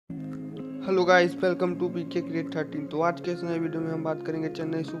Hello guys, welcome to PK cricket 13। तो आज के इस नए वीडियो में हम बात करेंगे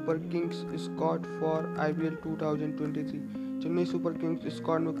Chennai super Kings squad for IPL 2023। Chennai super Kings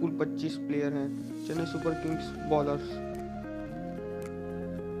squad में कुल 25 प्लेयर हैं। Chennai super Kings bowlers: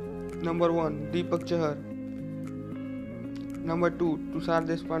 number 1 Deepak Chahar, number 2 Tushar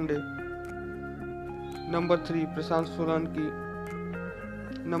Deshpande, number 3 प्रशांत Solanki,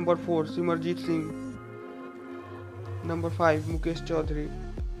 number 4 Simarjeet Singh, number 5 Mukesh Chaudhary,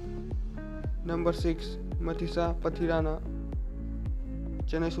 number 6 Matheesha Pathirana.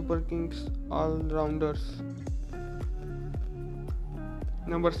 Chennai super Kings allrounders: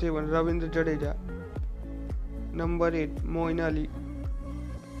 number 7 Ravindra Jadeja, number 8 Moin Ali,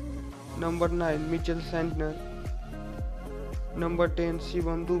 number 9 Mitchell Santner, number 10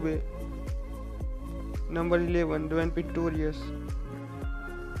 Shivam Dubey, number 11 Dwayne पिक्टोरियस,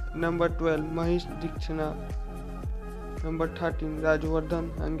 number 12 Mahesh Theekshana, number 13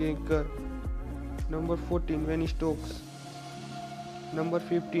 Rajvardhan अंगेकर, number 14 वेनी Stokes, number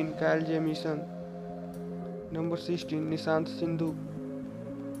 15 कायल Jameson, number 16 Nishant Sindhu,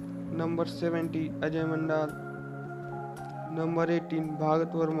 number 70 Ajay Mandal, number 18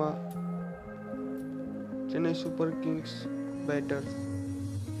 भागत Verma. Chennai super Kings batters: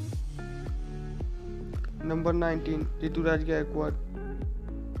 number 19 Rituraj Gaekwad,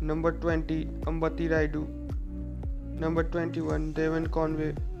 number 20 Ambati Rayudu, number 21 देवन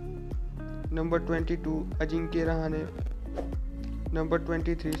Conway, number 22 Ajinkya Rahane, number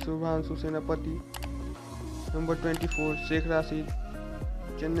 23 Shubhanshu सेनापति, number 24 Sheikh Rashid.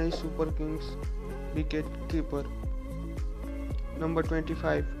 Chennai super Kings wicket keeper: number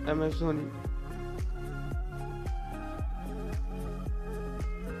 25 MS Dhoni.